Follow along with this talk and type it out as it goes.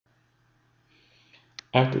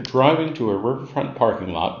After driving to a riverfront parking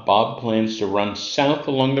lot, Bob plans to run south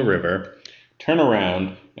along the river, turn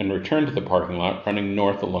around, and return to the parking lot, running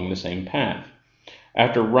north along the same path.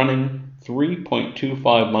 After running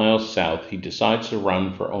 3.25 miles south, he decides to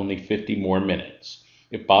run for only 50 more minutes.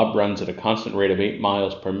 If Bob runs at a constant rate of 8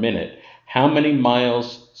 miles per minute, how many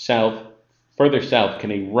miles further south can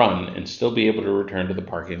he run and still be able to return to the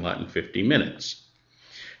parking lot in 50 minutes?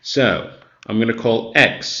 So, I'm going to call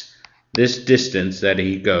X this distance that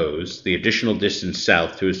he goes, the additional distance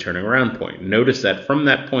south to his turning around point. Notice that from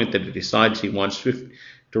that point that he decides he wants to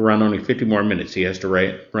run only 50 more minutes, he has to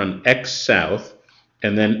run X south,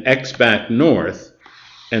 and then X back north,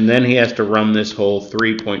 and then he has to run this whole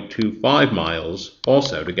 3.25 miles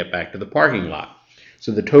also to get back to the parking lot.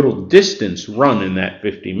 So the total distance run in that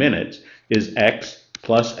 50 minutes is X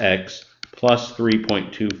plus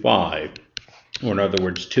 3.25, or in other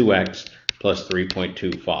words, 2X plus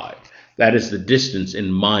 3.25. That is the distance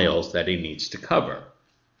in miles that he needs to cover.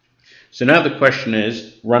 So now the question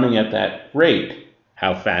is, running at that rate,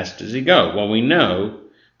 how fast does he go? Well, we know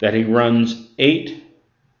that he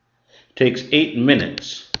takes 8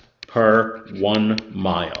 minutes per 1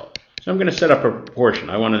 mile. So I'm going to set up a proportion.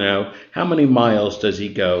 I want to know how many miles does he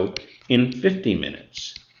go in 50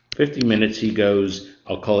 minutes. 50 minutes he goes,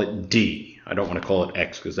 I'll call it D. I don't want to call it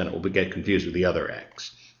X because then it will get confused with the other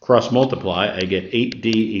X. Cross multiply, I get 8D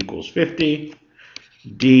equals 50.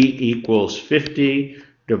 D equals 50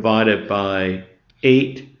 divided by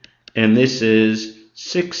 8, and this is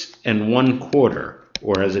 6 1/4,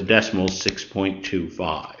 or as a decimal,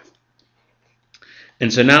 6.25.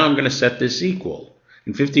 And so now I'm going to set this equal.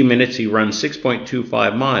 In 50 minutes he runs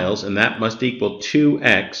 6.25 miles, and that must equal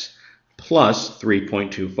 2x plus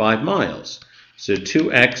 3.25 miles. So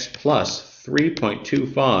 2x plus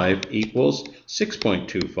 3.25 equals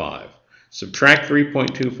 6.25. Subtract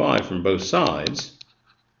 3.25 from both sides,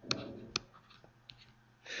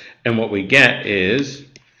 and what we get is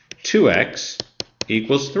 2x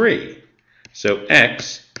equals 3. So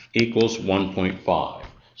x equals 1.5.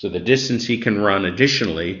 So the distance he can run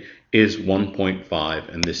additionally is 1.5,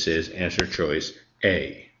 and this is answer choice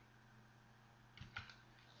A.